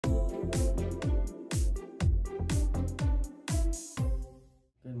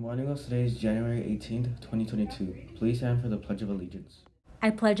Reminding us today is January 18th, 2022. Please stand for the Pledge of Allegiance. I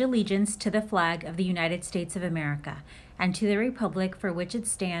pledge allegiance to the flag of the United States of America and to the republic for which it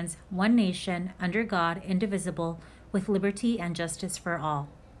stands, one nation, under God, indivisible, with liberty and justice for all.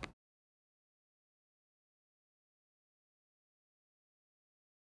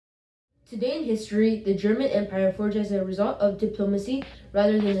 Today in history, the German Empire forged as a result of diplomacy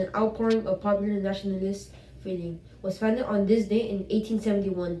rather than an outpouring of popular nationalist feeling, was founded on this day in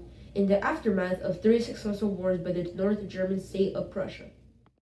 1871, in the aftermath of 3 successful wars by the North German state of Prussia.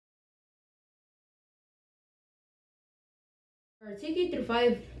 Our Take 8 through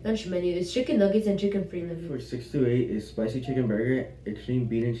 5 lunch menu is chicken nuggets and chicken free. For 6 to 8 is spicy chicken burger, extreme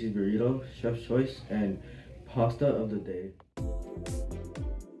bean and cheese burrito, chef's choice, and pasta of the day.